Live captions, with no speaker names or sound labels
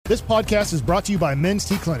This podcast is brought to you by Men's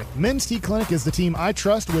T Clinic. Men's T Clinic is the team I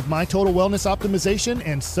trust with my total wellness optimization,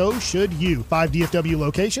 and so should you. 5 DFW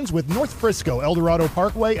locations with North Frisco, Eldorado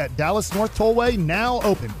Parkway at Dallas North Tollway now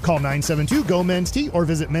open. Call 972-GO-MEN'S-T or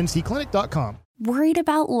visit mensteclinic.com. Worried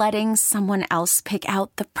about letting someone else pick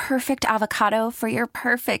out the perfect avocado for your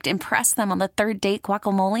perfect impress them on the third date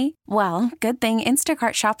guacamole? Well, good thing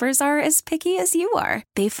Instacart shoppers are as picky as you are.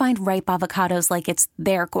 They find ripe avocados like it's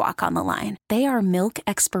their guac on the line. They are milk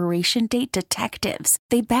expiration date detectives.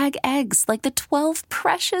 They bag eggs like the 12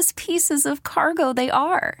 precious pieces of cargo they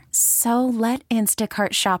are. So let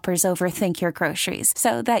Instacart shoppers overthink your groceries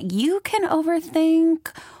so that you can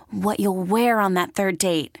overthink what you'll wear on that third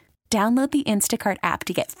date. Download the Instacart app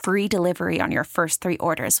to get free delivery on your first 3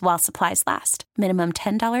 orders while supplies last. Minimum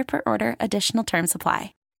 $10 per order. Additional terms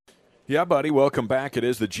apply. Yeah, buddy, welcome back. It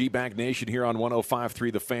is the GBag Nation here on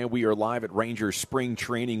 105.3 The Fan. We are live at Rangers spring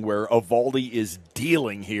training where Eovaldi is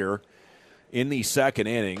dealing here in the second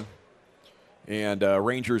inning. And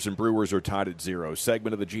Rangers and Brewers are tied at 0.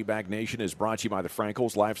 Segment of the GBag Nation is brought to you by the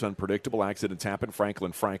Frankels. Life's unpredictable. Accidents happen.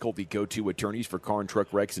 Franklin Frankel, the go-to attorneys for car and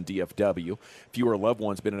truck wrecks in DFW. If you or a loved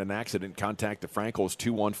one's been in an accident, contact the Frankels,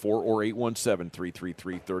 214 or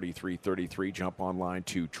 817-333-3333. Jump online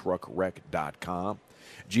to truckwreck.com.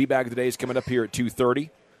 GBag today is coming up here at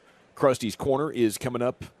 2:30. Krusty's Corner is coming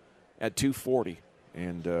up at 2:40.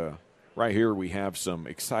 And right here we have some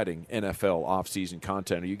exciting NFL offseason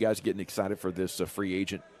content. Are you guys getting excited for this free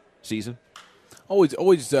agent season?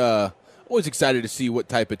 Always excited to see what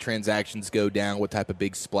type of transactions go down, what type of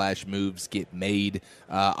big splash moves get made.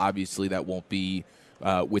 Obviously, that won't be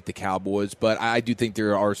with the Cowboys, but I do think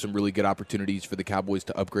there are some really good opportunities for the Cowboys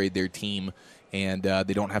to upgrade their team, and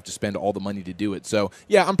they don't have to spend all the money to do it. So,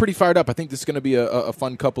 yeah, I'm pretty fired up. I think this is going to be a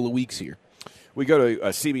fun couple of weeks here. We go to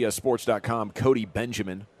CBSSports.com, Cody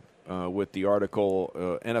Benjamin, with the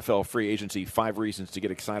article, NFL Free Agency, 5 Reasons to Get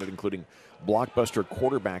Excited, including blockbuster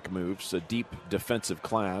quarterback moves, a deep defensive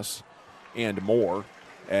class, and more,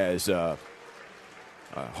 as a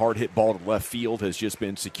hard-hit ball to left field has just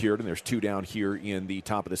been secured, and there's 2 down here in the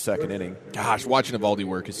top of the second inning. Gosh, watching Eovaldi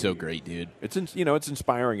work is so great, dude. It's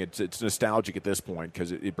inspiring. It's nostalgic at this point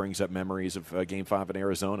because it brings up memories of Game 5 in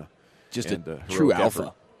Arizona. Just a true alpha.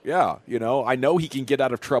 Effort. Yeah, I know he can get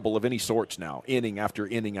out of trouble of any sorts now, inning after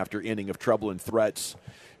inning after inning of trouble and threats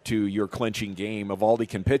to your clinching game. Eovaldi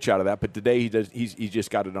can pitch out of that, but today he's just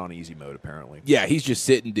got it on easy mode, apparently. Yeah, he's just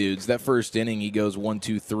sitting dudes. That first inning, he goes 1,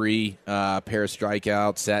 2, 3, pair of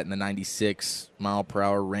strikeouts, sat in the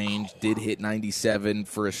 96-mile-per-hour range, did hit 97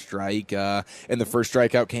 for a strike, and the first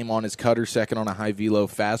strikeout came on his cutter, second on a high-velo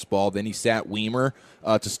fastball. Then he sat Weimer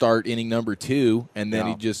to start inning number 2, and then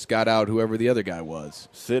he just got out whoever the other guy was.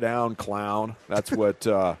 Sit down, clown. That's what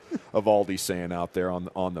Eovaldi's saying out there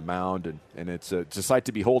on the mound, and it's a sight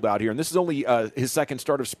to behold out here. And this is only his second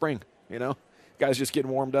start of spring, Guys just getting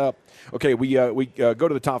warmed up. Okay, we go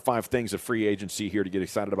to the top 5 things of free agency here to get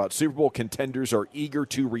excited about. Super Bowl contenders are eager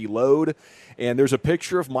to reload, and there's a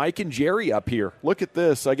picture of Mike and Jerry up here. Look at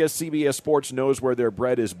this. I guess CBS Sports knows where their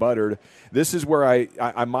bread is buttered. This is where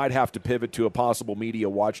I might have to pivot to a possible media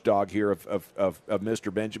watchdog here of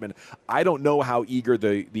Mr. Benjamin. I don't know how eager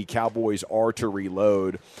the Cowboys are to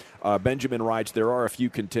reload. Benjamin writes, there are a few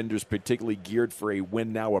contenders particularly geared for a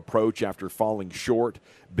win-now approach after falling short.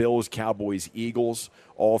 Bills, Cowboys, Eagles,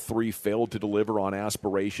 all 3 failed to deliver on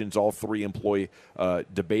aspirations. All 3 employ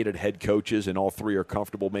debated head coaches, and all 3 are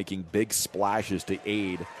comfortable making big splashes to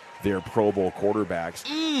aid their Pro Bowl quarterbacks.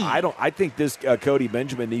 I think this Cody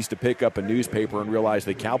Benjamin needs to pick up a newspaper and realize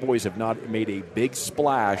the Cowboys have not made a big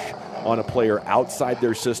splash on a player outside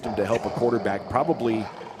their system to help a quarterback probably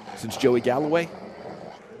since Joey Galloway.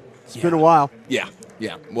 It's been a while. Yeah.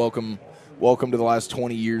 Welcome to the last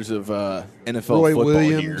 20 years of NFL Roy football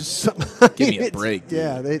Williams. here. Give me a break. Dude.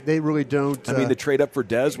 Yeah, they really don't. I mean, the trade up for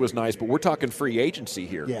Dez was nice, but we're talking free agency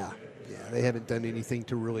here. Yeah, they haven't done anything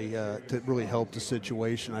to really help the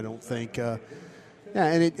situation, I don't think. And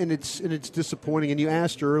it's disappointing. And you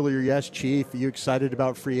asked Chief, are you excited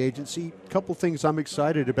about free agency? A couple things I'm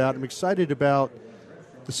excited about. I'm excited about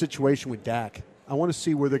the situation with Dak. I want to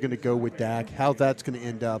see where they're going to go with Dak, how that's going to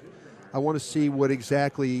end up. I want to see what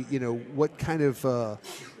exactly, what kind of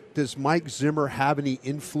does Mike Zimmer have any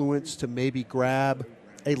influence to maybe grab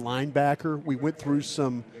a linebacker? We went through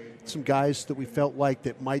some guys that we felt like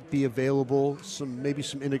that might be available, maybe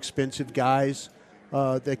some inexpensive guys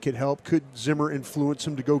that could help. Could Zimmer influence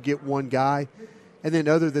him to go get one guy? And then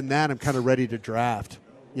other than that, I'm kind of ready to draft.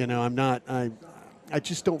 I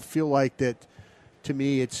just don't feel like that. To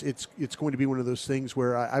me, it's going to be one of those things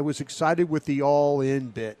where I was excited with the all-in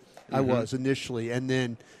bit. I was initially, and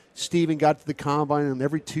then Steven got to the combine, and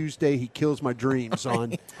every Tuesday he kills my dreams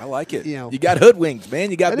on. I like it. You got hoodwinked,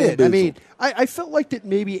 man. You got bamboozled. I mean, I felt like that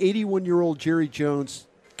maybe 81-year-old Jerry Jones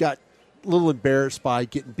got a little embarrassed by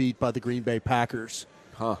getting beat by the Green Bay Packers,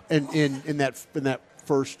 in that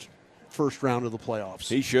first round of the playoffs.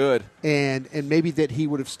 He should, and maybe that he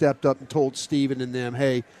would have stepped up and told Steven and them,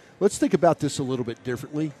 hey, let's think about this a little bit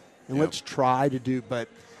differently, and let's try to do. But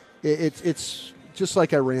it's just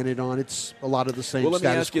like I ran it on. It's a lot of the same. Well, let me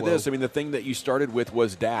ask you quo. this. I mean, the thing that you started with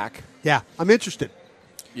was Dak. Yeah, I'm interested.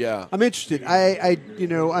 Yeah, I'm interested. I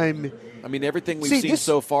mean, everything we've seen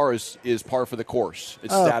so far is par for the course.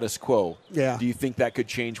 It's status quo. Yeah. Do you think that could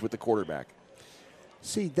change with the quarterback?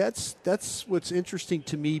 See, that's what's interesting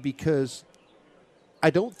to me, because I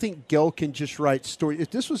don't think Gell can just write story.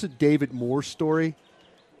 If this was a David Moore story,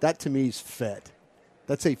 that to me is fed.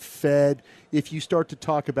 That's a fed. If you start to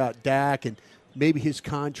talk about Dak and maybe his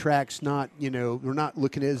contract's not, we're not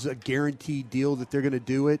looking at it as a guaranteed deal that they're going to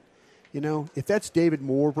do it. If that's David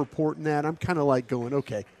Moore reporting that, I'm kind of like going,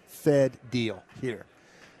 okay, fed deal here.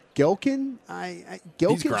 Gelkin,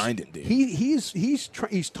 he's grinding, dude.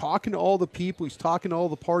 He's talking to all the people. He's talking to all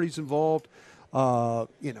the parties involved. I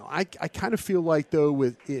kind of feel like though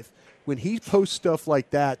when he posts stuff like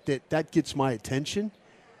that gets my attention.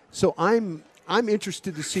 So I'm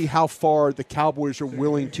interested to see how far the Cowboys are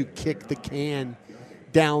willing to kick the can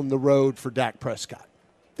down the road for Dak Prescott.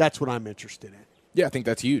 That's what I'm interested in. Yeah, I think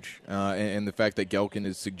that's huge. And the fact that Gelkin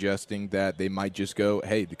is suggesting that they might just go,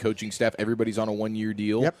 hey, the coaching staff, everybody's on a one-year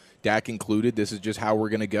deal, Dak included, this is just how we're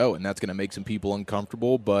going to go, and that's going to make some people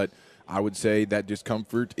uncomfortable, but I would say that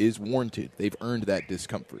discomfort is warranted. They've earned that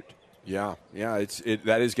discomfort. Yeah,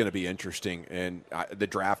 that is going to be interesting, and the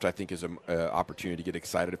draft I think is an opportunity to get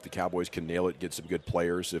excited if the Cowboys can nail it, get some good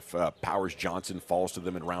players. If Powers Johnson falls to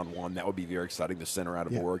them in round 1, that would be very exciting. The center out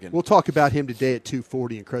of Oregon. We'll talk about him today at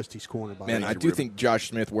 2:40 in Krusty's Corner. Man, I do think Josh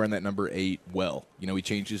Smith wearing that number 8 well. He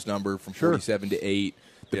changed his number from 47 to 8.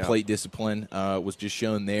 The plate discipline was just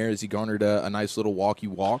shown there as he garnered a nice little walk.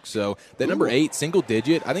 So that number 8, single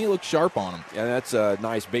digit, I think it looks sharp on him. Yeah, that's a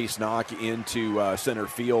nice base knock into center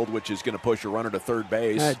field, which is going to push a runner to third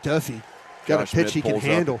base. Duffy got Josh a pitch Smith he can pulls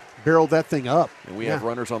handle. up. Barreled that thing up. And we have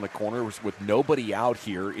runners on the corners with nobody out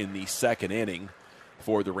here in the second inning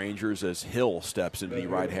for the Rangers as Hill steps into the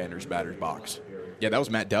right-hander's batter's box. Yeah, that was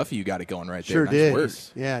Matt Duffy who got it going right there. Sure nice did. Work.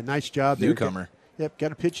 Yeah, nice job there. Newcomer. Yep,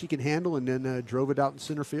 got a pitch he can handle, and then drove it out in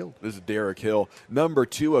center field. This is Derek Hill. Number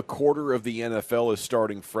 2, a quarter of the NFL is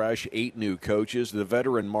starting fresh, 8 new coaches. The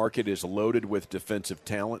veteran market is loaded with defensive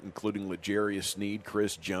talent, including L'Jarius Sneed,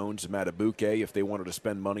 Chris Jones, Matabuke. If they wanted to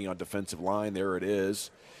spend money on defensive line, there it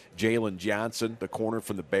is. Jalen Johnson, the corner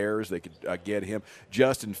from the Bears, they could get him.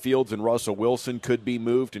 Justin Fields and Russell Wilson could be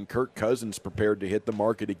moved, and Kirk Cousins prepared to hit the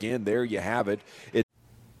market again. There you have it.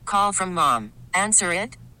 Call from mom. Answer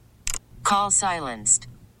it. Call silenced.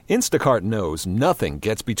 Instacart knows nothing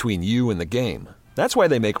gets between you and the game. That's why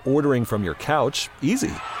they make ordering from your couch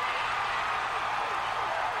easy.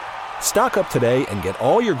 Stock up today and get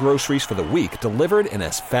all your groceries for the week delivered in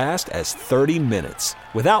as fast as 30 minutes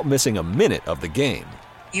without missing a minute of the game.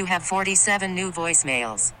 You have 47 new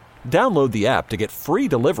voicemails. Download the app to get free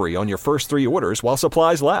delivery on your first 3 orders while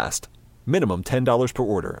supplies last. Minimum $10 per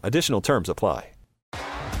order. Additional terms apply.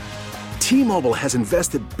 T-Mobile has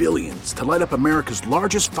invested billions to light up America's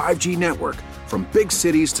largest 5G network, from big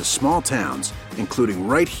cities to small towns, including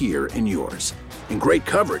right here in yours. And great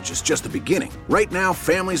coverage is just the beginning. Right now,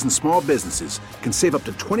 families and small businesses can save up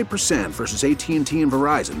to 20% versus AT&T and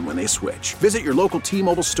Verizon when they switch. Visit your local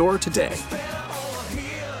T-Mobile store today.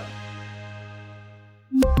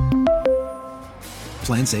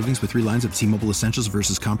 Plan savings with 3 lines of T-Mobile Essentials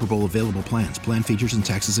versus comparable available plans. Plan features and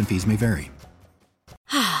taxes and fees may vary.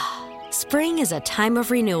 Spring is a time of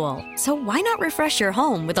renewal, so why not refresh your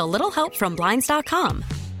home with a little help from Blinds.com?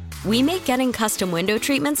 We make getting custom window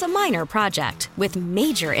treatments a minor project with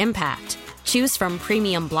major impact. Choose from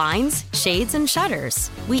premium blinds, shades, and shutters.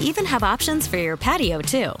 We even have options for your patio,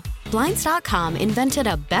 too. Blinds.com invented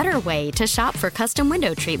a better way to shop for custom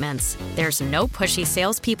window treatments. There's no pushy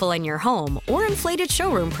salespeople in your home or inflated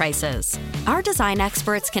showroom prices. Our design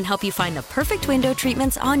experts can help you find the perfect window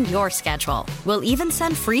treatments on your schedule. We'll even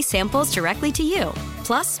send free samples directly to you.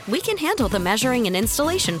 Plus, we can handle the measuring and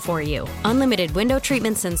installation for you. Unlimited window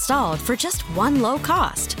treatments installed for just one low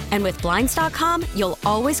cost. And with Blinds.com, you'll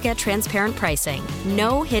always get transparent pricing.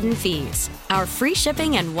 No hidden fees. Our free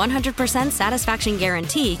shipping and 100% satisfaction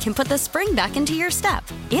guarantee can put the spring back into your step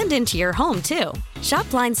and into your home, too. Shop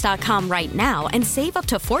Blinds.com right now and save up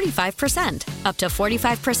to 45%. Up to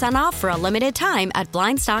 45% off for a limited time at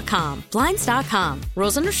Blinds.com. Blinds.com.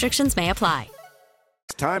 Rules and restrictions may apply.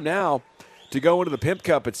 It's time now to go into the Pimp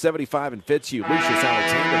Cup at 75 and Fitzhugh. Lucius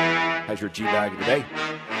Alexander has your G-Bag of the day.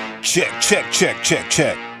 Check.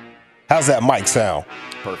 How's that mic sound?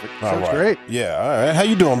 Perfect. Sounds great. Yeah, all right. How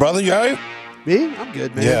you doing, brother? You all right? Me? I'm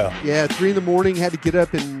good, man. Yeah. 3 a.m, had to get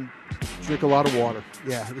up and drink a lot of water.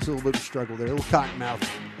 Yeah, it was a little bit of a struggle there. A little cotton mouth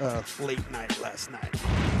late night last night.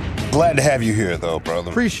 Glad to have you here, though,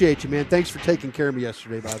 brother. Appreciate you, man. Thanks for taking care of me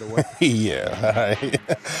yesterday, by the way. Yeah. All right.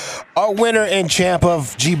 Our winner and champ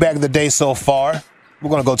of G-Bag of the day so far, we're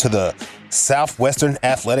going to go to the Southwestern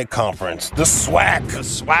Athletic Conference, the SWAC. The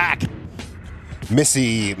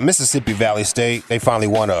SWAC. Mississippi Valley State, they finally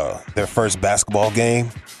won their first basketball game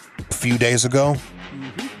a few days ago.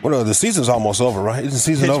 Well, the season's almost over, right? Isn't the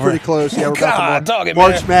season over? It's pretty close. Yeah, we're about to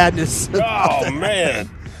March Madness. Oh, man.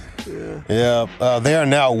 Yeah. They are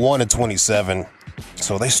now 1-27,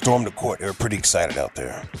 so they stormed the court. They were pretty excited out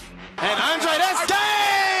there. And Andre, that's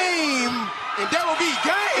game! And that will be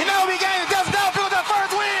game! And that will be game! And that's now built that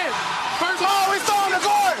first win! First ball, we storm the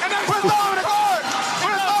court! And then we're storming the court!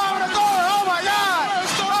 We're storming the court! Oh, my God!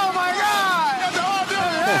 Oh, my God!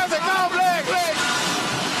 That's a complex!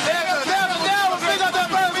 Delta Devils pick up their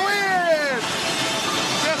first win!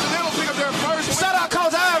 Delta Devils pick up their first win! Shout out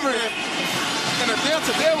Coach Ivory! And the Delta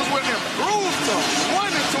Devils would improve to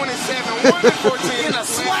 1-27, 1-14 in a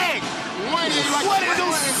swag! What is you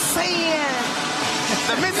saying?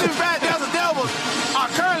 The Mississippi Valley Delta Devils are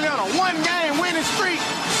currently on a 1-game winning streak.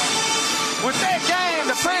 With that game,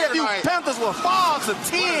 the Prairie Panthers will fall to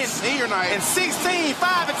 10 and 16,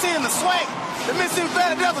 5-10 in the SWAC. The Mississippi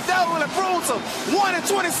Valley Delta Devils will improve to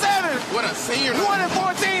 1-27. What a senior!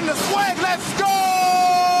 1-14 in the SWAC. Let's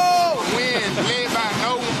go! Win led by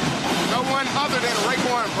no one other than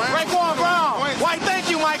Raekwon Brown. Raekwon Brown. Why? Thank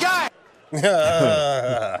you, my guy.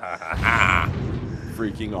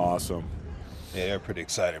 Freaking awesome. Yeah, they're pretty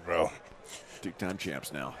excited, bro. Two-time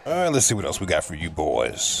champs now. All right, let's see what else we got for you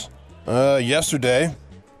boys. Yesterday,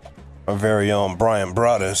 our very own Brian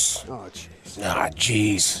Broaddus. Oh, jeez.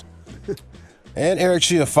 Jeez. And Eric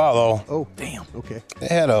Chiafalo. Oh, damn. Okay. They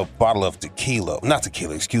had a bottle of tequila. Not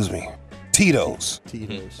tequila, excuse me. Tito's.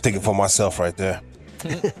 Thinking for myself right there.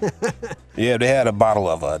 Yeah, they had a bottle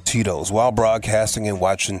of Tito's while broadcasting and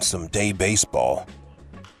watching some day baseball.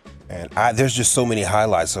 And there's just so many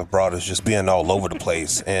highlights of Broaddus just being all over the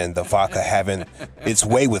place and the vodka having its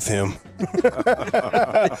way with him.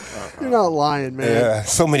 You're not lying, man. Yeah,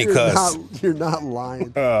 so many cuss. You're not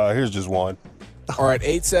lying. Here's just one. All right,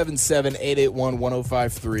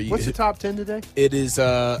 877-881-1053. What's the top 10 today? It is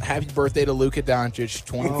happy birthday to Luka Doncic,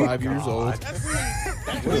 25 years old.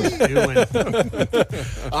 What are you doing?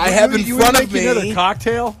 I have in front of me another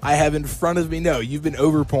cocktail. I have in front of me. No, you've been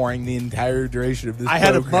overpouring the entire duration of this. I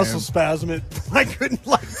had program. a muscle spasm. I couldn't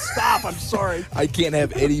stop. I'm sorry. I can't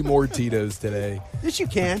have any more Tito's today. Yes, you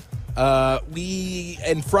can. We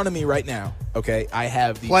in front of me right now. Okay, I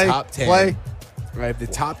have the top 10. I have the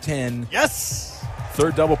top 10. Yes.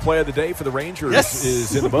 Third double play of the day for the Rangers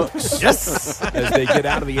is in the books. Yes. As they get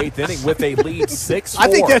out of the 8th inning with a lead 6-4. I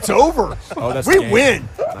think that's over. Oh, that's we win.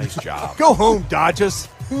 Nice job. Go home, Dodgers.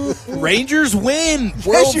 Rangers win.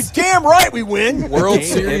 Yes, you're damn right we win. World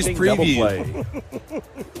Series preview.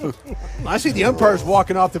 I see the umpires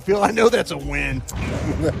walking off the field. I know that's a win.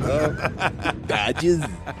 Dodgers.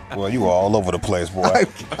 Well, you were all over the place, boy.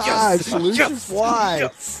 Why?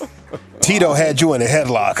 Tito had you in a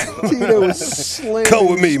headlock. Tito was slamming. Come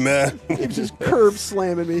with me, man. He was just curb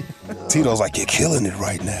slamming me. Tito's like, you're killing it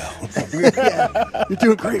right now. Yeah, you're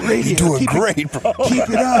doing great radio. You're doing great, bro. Keep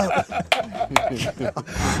it up.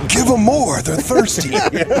 Give them more. They're thirsty.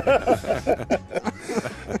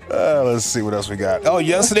 Let's see what else we got. Oh,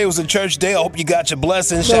 yesterday was a church day. I hope you got your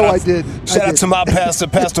blessing. I did. Shout out to my pastor,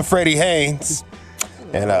 Pastor Freddie Haynes,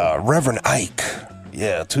 and Reverend Ike.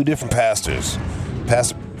 Yeah, 2 different pastors.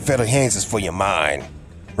 Pastor Freddie Haynes is for your mind.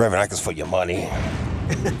 Reverend Ike is for your money.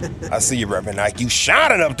 I see you, Reverend Ike. You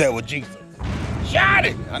shining up there with Jesus.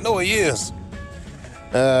 Shining. I know he is.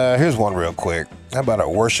 Here's one real quick. How about our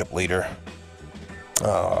worship leader?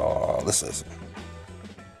 Oh, this is.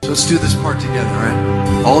 So let's do this part together, all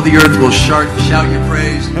right? All the earth will shout your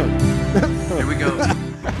praise. Here we go.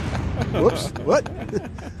 Whoops. What?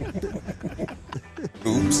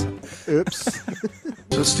 Oops. Oops.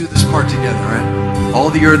 So let's do this part together, all right? All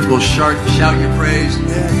the earth will shout your praise.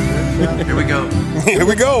 Here we go. Here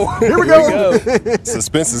we go. Here we go.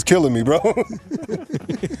 Suspense is killing me, bro.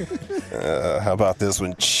 How about this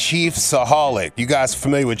one? Chiefsaholic. You guys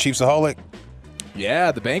familiar with Chiefsaholic?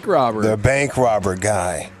 Yeah, the bank robber. The bank robber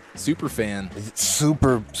guy. Super fan.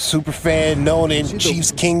 Super fan, known in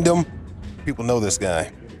Chiefs Kingdom. People know this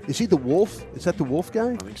guy. Is he the Wolf? Is that the Wolf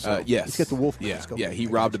guy? I think so. Yes. He's got the Wolf. Yeah, he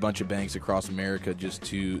robbed a bunch of banks across America just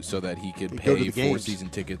so that he could pay for season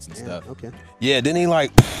tickets and stuff. Okay. Yeah, didn't he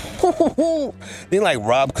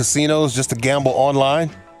rob casinos just to gamble online?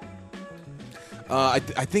 I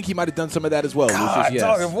think he might have done some of that as well. God,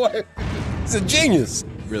 Lucius, what? He's a genius.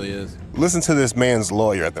 Really is. Listen to this man's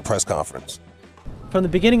lawyer at the press conference. From the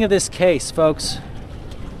beginning of this case, folks,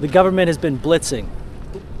 the government has been blitzing,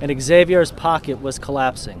 and Xavier's pocket was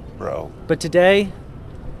collapsing. Bro. But today,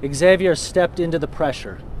 Xavier stepped into the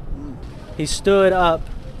pressure. He stood up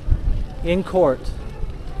in court,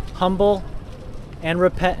 humble and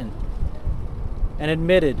repentant, and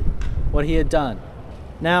admitted what he had done.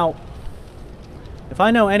 Now, if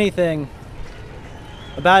I know anything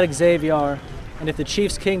about Xavier, and if the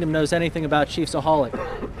Chiefs Kingdom knows anything about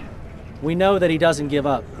Chiefsaholic, we know that he doesn't give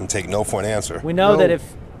up. And take no for an answer. We know that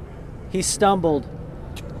if he stumbled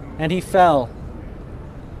and he fell,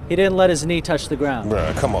 he didn't let his knee touch the ground.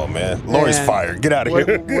 Bro, come on, man. Lori's fired. Get out of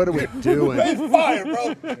here. What are we doing? He's fired,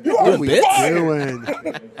 bro. What are we doing?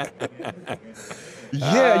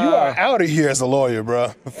 Yeah, you are out of here as a lawyer,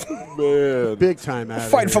 bro. Man. Big time out of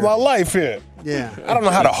Fighting here. for my life here. Yeah. I don't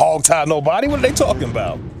know how to hog tie nobody. What are they talking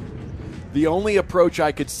about? The only approach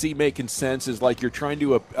I could see making sense is like you're trying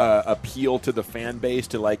to appeal to the fan base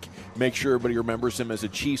to like make sure everybody remembers him as a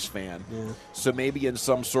Chiefs fan. Yeah. So maybe in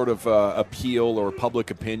some sort of appeal or public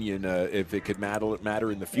opinion, if it could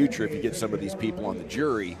matter in the future, if you get some of these people on the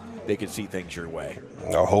jury, they could see things your way.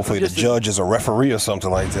 Or hopefully the judge is a referee or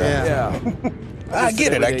something like that. Yeah. I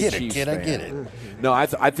get it, Chiefs kid. I fan. get it. No, I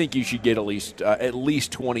think you should get at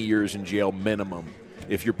least 20 years in jail minimum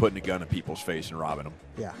if you're putting a gun in people's face and robbing them.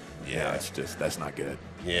 Yeah. Yeah, that's not good.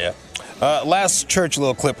 Yeah. Last church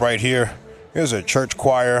little clip right here. Here's a church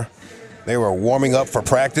choir. They were warming up for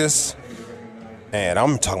practice. And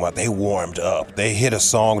I'm talking about they warmed up. They hit a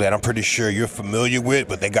song that I'm pretty sure you're familiar with,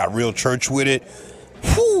 but they got real church with it.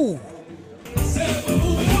 Whew.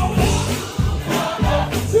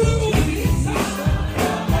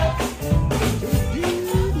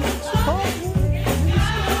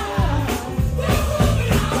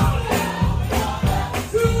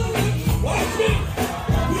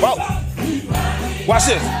 Watch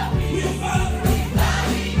this.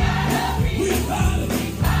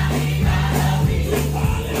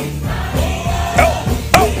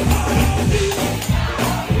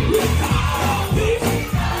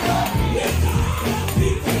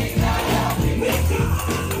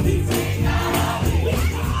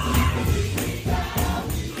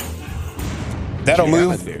 That'll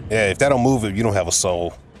move. Yeah, if that don't move, you don't have a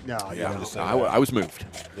soul. No, I was moved.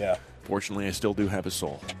 Yeah. Fortunately, I still do have a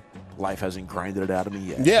soul. Life hasn't grinded it out of me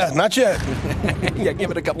yet. Yeah, not yet. Yeah, give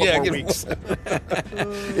it a couple more weeks.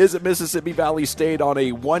 Is it Mississippi Valley State on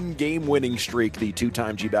a one-game winning streak, the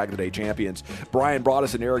two-time GBag of the Day champions? Brian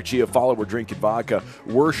Broaddus and Eric Chiafalo were drinking vodka.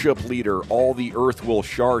 Worship leader, all the earth will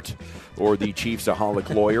shart, or the Chiefsaholic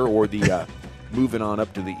lawyer, or the moving on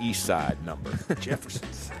up to the east side number.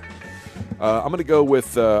 Jefferson's. I'm gonna go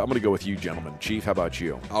with you, gentlemen. Chief, how about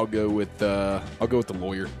you? I'll go with the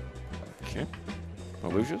lawyer. Okay.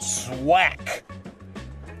 Lucius? Swack.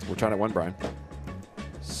 We're tied at 1, Brian.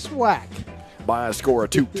 Swack. By a score of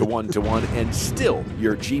 2-1, and still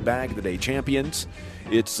your GBag of the Day champions.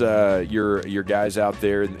 It's your guys out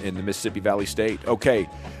there in the Mississippi Valley State. Okay,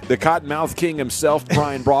 the Cottonmouth King himself,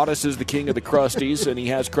 Brian Broaddus, is the king of the Crusties, and he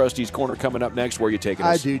has Krusty's Corner coming up next. Where are you taking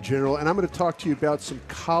us? I do, General, and I'm going to talk to you about some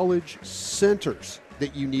college centers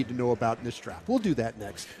that you need to know about in this draft. We'll do that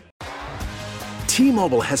next.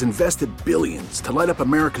 T-Mobile has invested billions to light up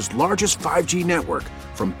America's largest 5G network,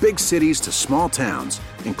 from big cities to small towns,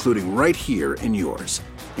 including right here in yours.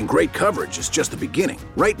 And great coverage is just the beginning.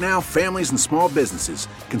 Right now, families and small businesses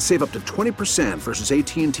can save up to 20% versus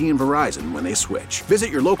AT&T and Verizon when they switch.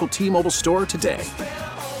 Visit your local T-Mobile store today.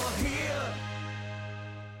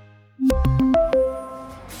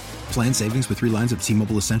 Plan savings with 3 lines of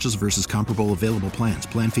T-Mobile Essentials versus comparable available plans.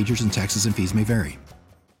 Plan features and taxes and fees may vary.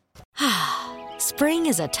 Spring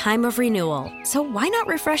is a time of renewal, so why not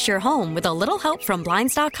refresh your home with a little help from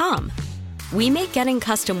Blinds.com? We make getting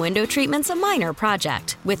custom window treatments a minor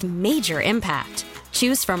project with major impact.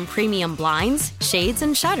 Choose from premium blinds, shades,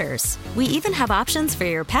 and shutters. We even have options for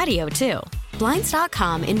your patio, too.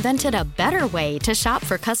 Blinds.com invented a better way to shop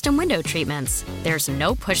for custom window treatments. There's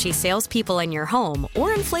no pushy salespeople in your home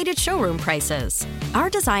or inflated showroom prices. Our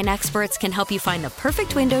design experts can help you find the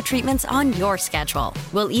perfect window treatments on your schedule.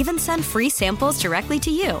 We'll even send free samples directly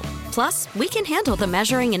to you. Plus, we can handle the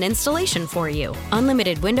measuring and installation for you.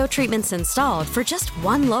 Unlimited window treatments installed for just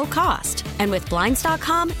one low cost. And with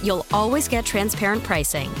Blinds.com, you'll always get transparent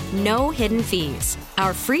pricing. No hidden fees.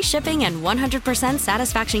 Our free shipping and 100%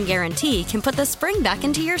 satisfaction guarantee can put the spring back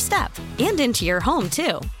into your step and into your home,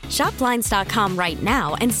 too. Shop Blinds.com right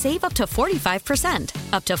now and save up to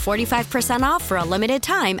 45%. Up to 45% off for a limited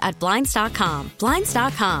time at Blinds.com.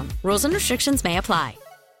 Blinds.com. Rules and restrictions may apply.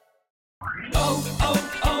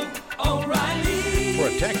 O'Reilly.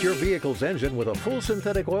 Protect your vehicle's engine with a full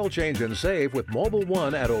synthetic oil change and save with Mobile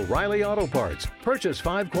One at O'Reilly Auto Parts. Purchase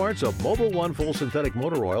 5 quarts of Mobile One full synthetic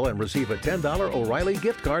motor oil and receive a $10 O'Reilly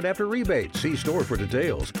gift card after rebate. See store for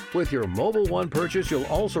details. With your Mobile One purchase, you'll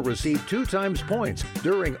also receive 2 times points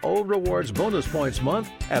during O Rewards Bonus Points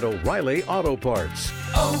Month at O'Reilly Auto Parts.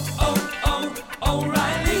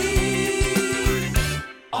 O'Reilly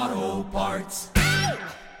Auto Parts.